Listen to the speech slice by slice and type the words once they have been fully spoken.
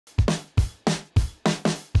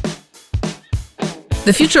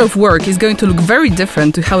The future of work is going to look very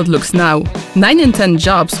different to how it looks now. 9 in 10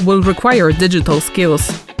 jobs will require digital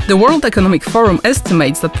skills. The World Economic Forum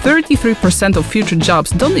estimates that 33% of future jobs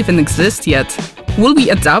don't even exist yet. Will we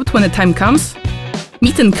adapt when the time comes?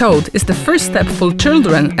 Meet and Code is the first step for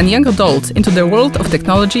children and young adults into the world of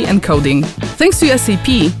technology and coding. Thanks to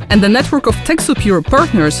SAP and the network of TechSoup Europe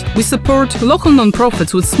partners, we support local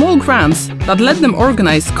non-profits with small grants that let them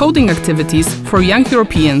organize coding activities for young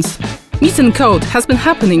Europeans. Meet and Code has been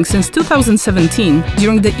happening since 2017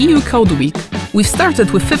 during the EU Code Week. We've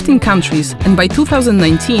started with 15 countries, and by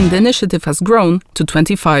 2019 the initiative has grown to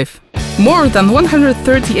 25. More than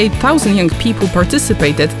 138,000 young people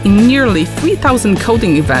participated in nearly 3,000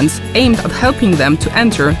 coding events aimed at helping them to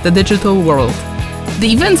enter the digital world.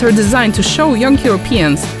 The events are designed to show young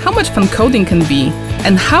Europeans how much fun coding can be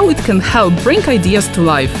and how it can help bring ideas to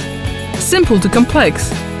life. Simple to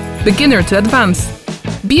complex, beginner to advanced,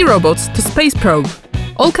 B-robots to space probe.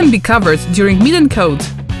 All can be covered during Meet and Code.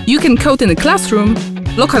 You can code in a classroom,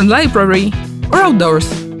 local library, or outdoors.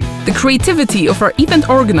 The creativity of our event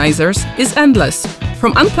organizers is endless,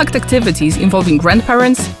 from unplugged activities involving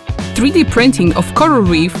grandparents, 3D printing of coral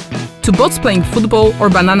reef, to bots playing football or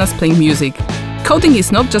bananas playing music. Coding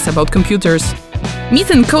is not just about computers.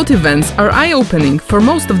 Meet and Code events are eye-opening for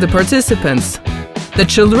most of the participants. The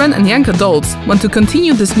children and young adults want to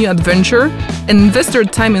continue this new adventure and invest their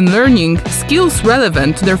time in learning skills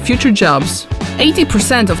relevant to their future jobs.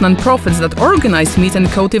 80% of nonprofits that organize Meet and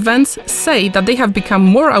Code events say that they have become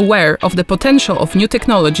more aware of the potential of new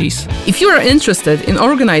technologies. If you are interested in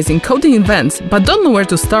organizing coding events but don't know where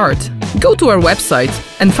to start, go to our website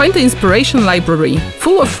and find the Inspiration Library,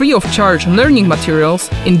 full of free of charge learning materials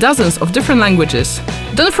in dozens of different languages.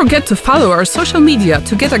 Don't forget to follow our social media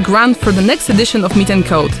to get a grant for the next edition of Meet and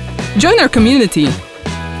Code. Join our community!